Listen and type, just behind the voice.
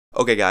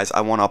Okay guys,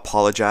 I want to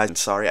apologize. I'm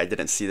sorry I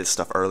didn't see this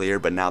stuff earlier,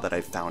 but now that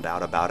I found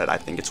out about it, I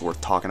think it's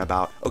worth talking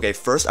about. Okay,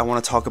 first I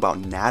want to talk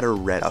about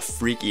Naader, a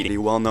freak eating. He's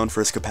well known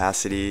for his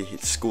capacity.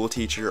 He's a school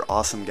teacher,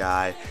 awesome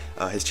guy.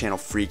 His channel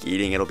Freak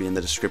Eating, it'll be in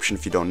the description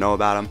if you don't know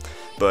about him.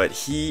 But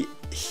he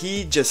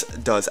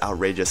just does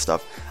outrageous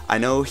stuff. I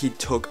know he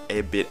took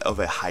a bit of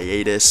a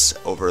hiatus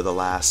over the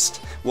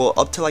last, well,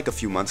 up to like a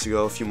few months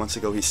ago. A few months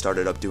ago he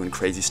started up doing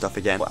crazy stuff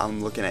again.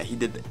 I'm looking at, he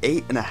did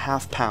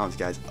 8.5 pounds,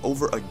 guys,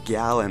 over a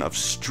gallon of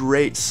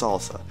straight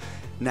salsa.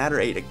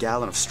 Naader ate a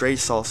gallon of straight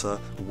salsa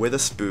with a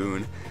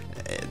spoon.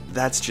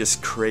 That's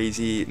just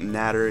crazy.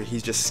 Naader,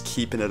 he's just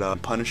keeping it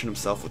up, punishing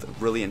himself with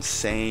really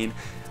insane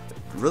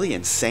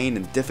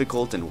and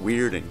difficult and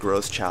weird and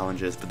gross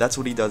challenges, but that's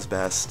what he does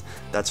best.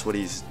 That's what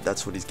he's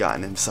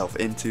gotten himself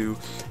into,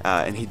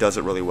 and he does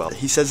it really well.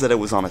 He says that it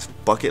was on his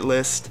bucket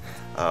list.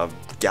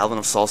 Gallon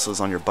of salsa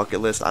is on your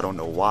bucket list. I don't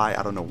know why.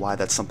 I don't know why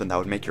that's something that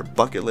would make your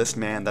bucket list,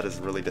 man. That is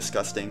really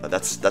disgusting.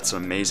 That's an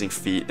amazing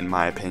feat in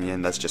my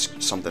opinion. That's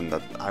just something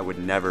that I would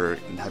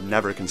have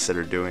never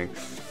considered doing.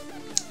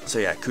 So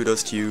yeah,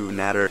 kudos to you,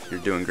 Naader. You're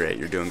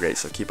doing great,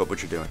 so keep up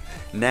what you're doing.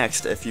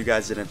 Next, if you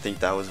guys didn't think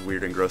that was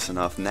weird and gross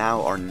enough,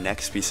 now our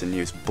next piece of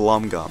news,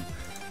 Blum.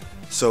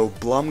 So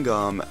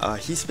Blum,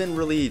 he's been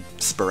really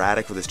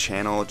sporadic with his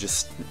channel,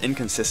 just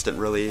inconsistent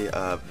really.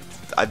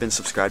 I've been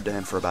subscribed to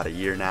him for about a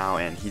year now,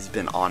 and he's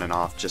been on and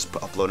off, just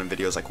uploading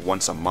videos like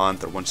once a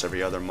month or once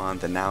every other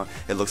month, and now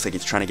it looks like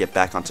he's trying to get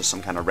back onto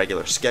some kind of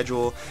regular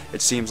schedule,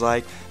 it seems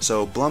like.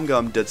 So Blum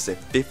does the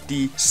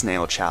 50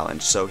 snail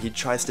challenge, so he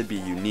tries to be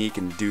unique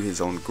and do his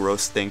own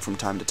gross thing from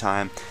time to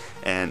time,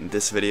 and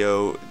this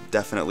video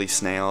definitely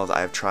snailed.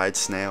 I have tried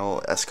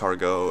snail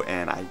escargot,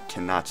 and I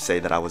cannot say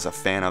that I was a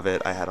fan of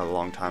it. I had it a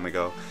long time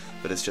ago,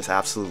 but it's just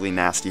absolutely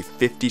nasty.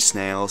 50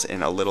 snails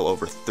in a little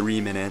over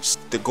 3 minutes.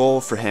 The goal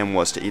for him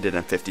was to eat it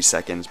in 50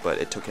 seconds, but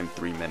it took him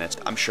 3 minutes.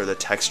 I'm sure the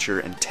texture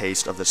and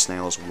taste of the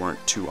snails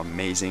weren't too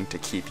amazing to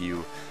keep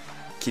you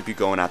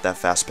going at that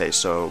fast pace.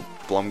 So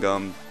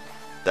Blum,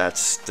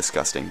 that's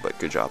disgusting, but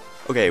good job.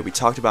 Okay, we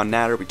talked about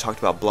Naader, we talked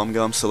about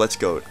Blum, so let's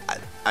go.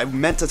 I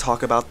meant to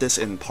talk about this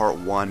in part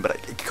 1, but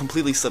it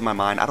completely slipped my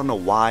mind. I don't know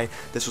why.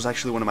 This was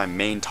actually one of my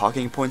main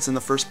talking points in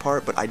the first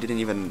part, but I didn't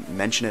even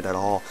mention it at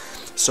all.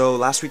 So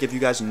last week, if you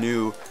guys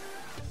knew,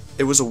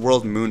 it was a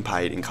world moon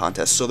pie eating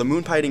contest. So the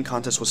moon pie eating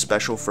contest was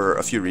special for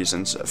a few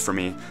reasons for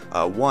me.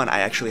 One, I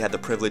actually had the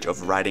privilege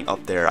of riding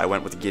up there. I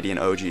went with Gideon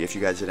OG. If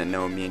you guys didn't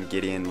know, me and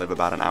Gideon live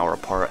about an hour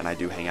apart, and I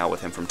do hang out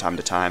with him from time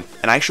to time.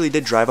 And I actually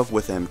did drive up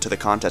with him to the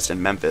contest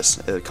in Memphis.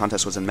 The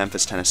contest was in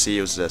Memphis, Tennessee.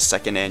 It was the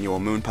second annual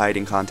moon pie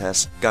eating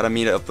contest. Got to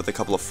meet up with a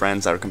couple of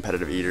friends that are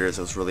competitive eaters.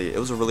 It was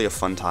really a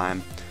fun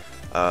time.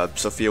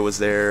 Sophia was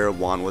there,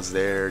 Juan was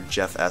there,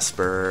 Jeff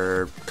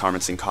Esper,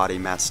 Carmen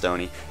Sincotti, Matt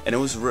Stoney, and it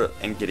was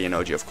and Gideon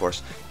OG, of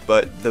course.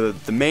 But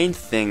the main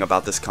thing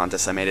about this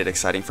contest that made it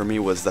exciting for me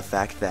was the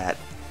fact that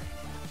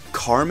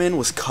Carmen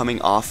was coming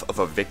off of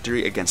a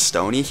victory against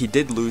Stoney. He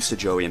did lose to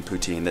Joey and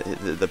Poutine.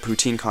 The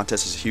Poutine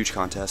contest is a huge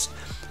contest.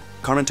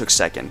 Carmen took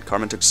second,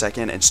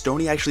 and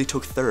Stoney actually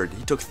took third.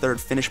 He took third,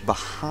 finished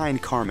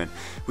behind Carmen,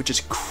 which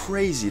is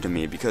crazy to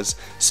me because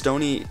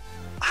Stoney,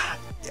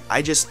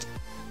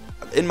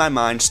 in my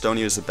mind,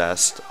 Stoney was the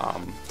best,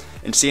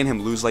 and seeing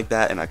him lose like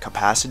that in a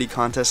capacity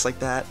contest like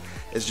that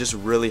is just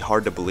really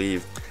hard to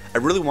believe. I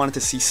really wanted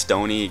to see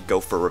Stoney go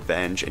for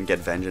revenge and get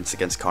vengeance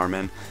against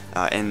Carmen,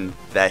 and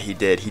that he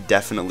did. He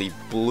definitely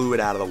blew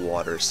it out of the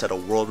water, set a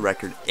world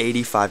record,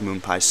 85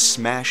 moon pies,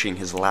 smashing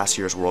his last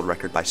year's world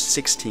record by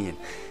 16,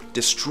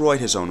 destroyed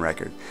his own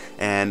record,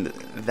 and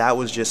that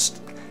was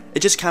just... It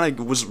just kind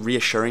of was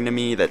reassuring to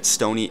me that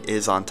Stoney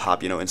is on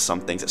top, you know, in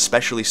some things,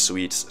 especially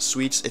sweets.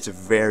 Sweets, it's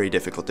very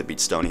difficult to beat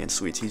Stoney in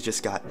sweets. He's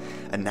just got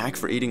a knack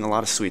for eating a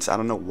lot of sweets. I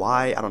don't know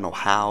why, I don't know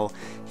how.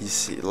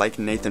 He's, like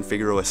Nathan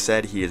Figueroa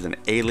said, he is an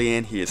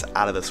alien, he is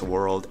out of this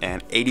world,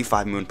 and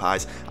 85 moon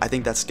pies, I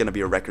think that's going to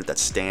be a record that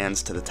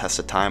stands to the test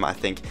of time. I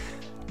think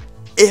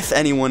if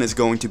anyone is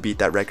going to beat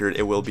that record,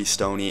 it will be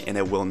Stoney, and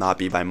it will not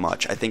be by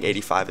much. I think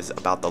 85 is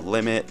about the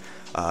limit.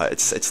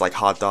 It's like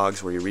hot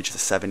dogs where you reach the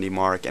 70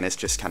 mark, and it's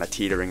just kind of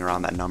teetering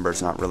around that number.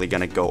 It's not really going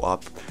to go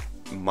up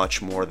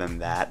much more than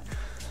that.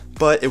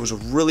 But it was a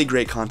really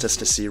great contest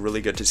to see,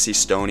 really good to see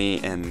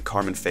Stoney and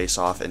Carmen face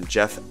off, and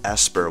Jeff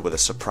Esper with a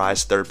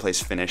surprise third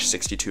place finish,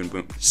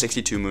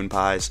 62 moon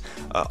pies,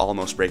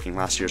 almost breaking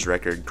last year's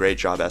record. Great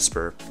job,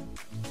 Esper.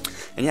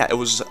 And yeah, it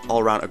was all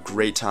around a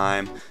great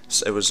time.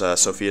 It was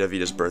Sofia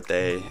Davita's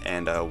birthday,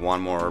 and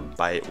Juan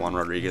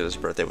Rodriguez's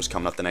birthday was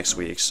coming up the next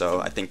week,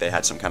 so I think they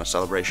had some kind of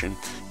celebration.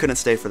 Couldn't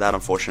stay for that,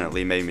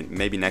 unfortunately,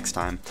 maybe next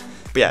time.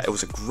 But yeah, it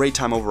was a great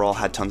time overall,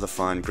 had tons of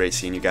fun, great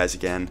seeing you guys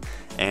again,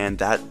 and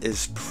that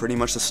is pretty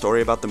much the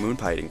story about the moon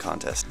pie eating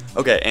contest.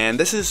 Okay, and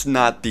this is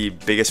not the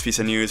biggest piece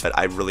of news, but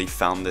I really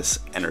found this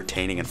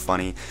entertaining and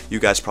funny. You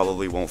guys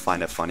probably won't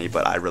find it funny,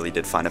 but I really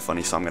did find it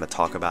funny, so I'm going to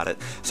talk about it.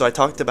 So I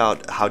talked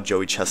about how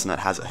Joey Chestnut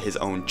has his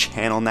own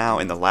channel now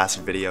in the last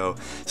video.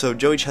 So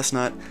Joey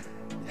Chestnut,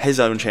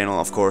 his own channel,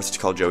 of course, it's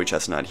called Joey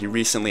Chestnut. He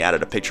recently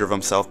added a picture of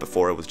himself.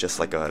 Before it was just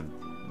like a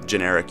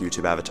generic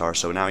YouTube avatar.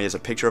 So now he has a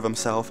picture of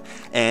himself,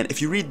 and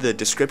if you read the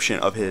description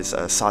of his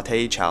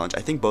saute challenge,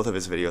 I think both of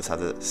his videos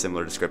have a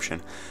similar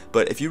description,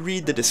 but if you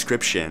read the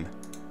description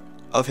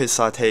of his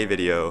saute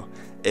video,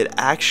 it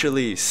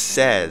actually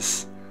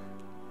says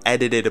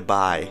edited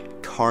by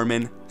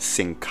Carmen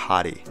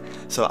Sincotti.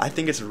 So I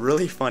think it's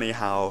really funny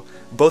how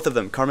both of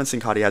them, Carmen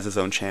Sincotti has his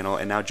own channel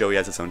and now Joey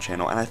has his own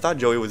channel, and I thought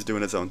Joey was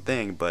doing his own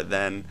thing, but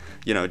then,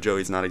 you know,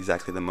 Joey's not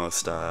exactly the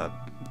most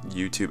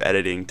YouTube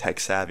editing tech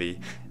savvy,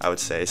 I would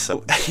say.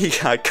 So he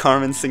got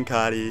Carmen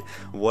Sincotti,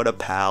 what a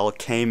pal,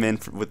 came in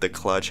with the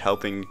clutch,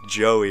 helping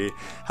Joey,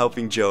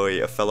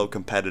 a fellow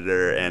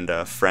competitor and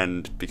a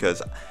friend,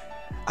 because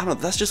I don't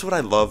know, that's just what I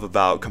love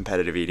about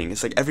competitive eating.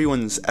 It's like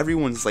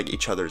everyone's like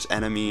each other's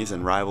enemies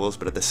and rivals,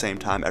 but at the same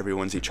time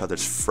everyone's each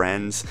other's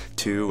friends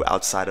too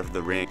outside of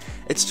the ring.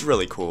 It's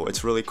really cool.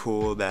 It's really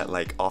cool that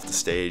like off the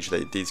stage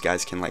that these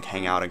guys can like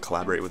hang out and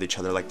collaborate with each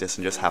other like this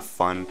and just have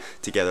fun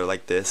together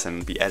like this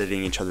and be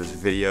editing each other's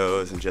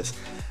videos and just,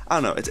 I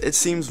don't know, it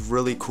seems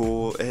really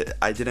cool.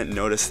 I didn't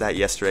notice that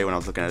yesterday when I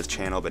was looking at his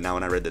channel, but now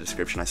when I read the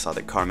description I saw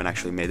that Carmen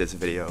actually made this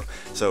video.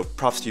 So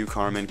props to you,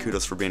 Carmen,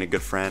 kudos for being a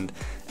good friend.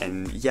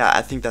 And yeah,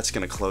 I think that's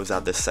gonna close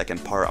out this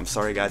second part. I'm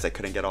sorry guys, I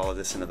couldn't get all of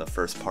this into the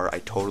first part. I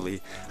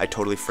totally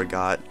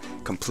forgot,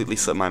 completely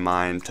slipped my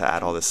mind to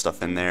add all this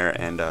stuff in there,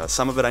 and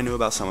some of it I knew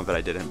about, some of it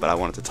I didn't, but I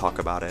wanted to talk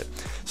about it.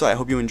 So I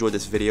hope you enjoyed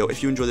this video.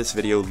 If you enjoyed this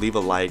video, leave a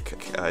like.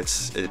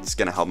 It's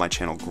gonna help my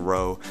channel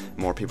grow.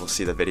 The more people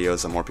see the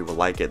videos, the more people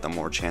like it, the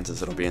more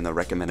chances it'll be in the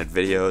recommended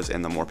videos,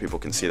 and the more people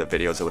can see the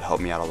videos. It would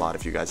help me out a lot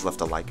if you guys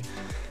left a like,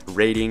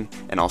 rating,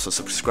 and also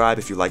subscribe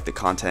if you like the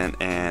content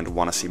and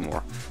want to see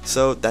more.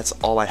 So that's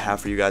all I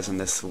have for you guys in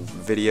this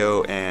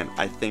video, and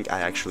I think I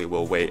actually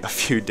will wait a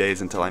few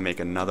days until I make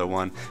another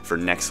one for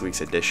next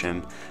week's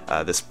edition.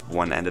 This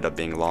one ended up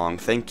being long.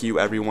 Thank you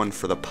everyone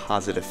for the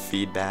positive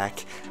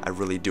feedback. I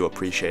really do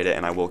appreciate it,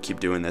 and I will keep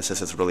doing this.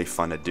 This is really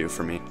fun to do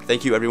for me.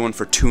 Thank you everyone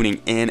for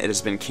tuning in. It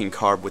has been King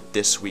Carb with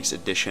this week's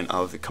edition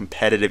of the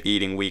Competitive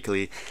Eating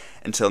Weekly.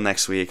 Until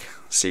next week,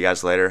 see you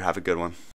guys later. Have a good one.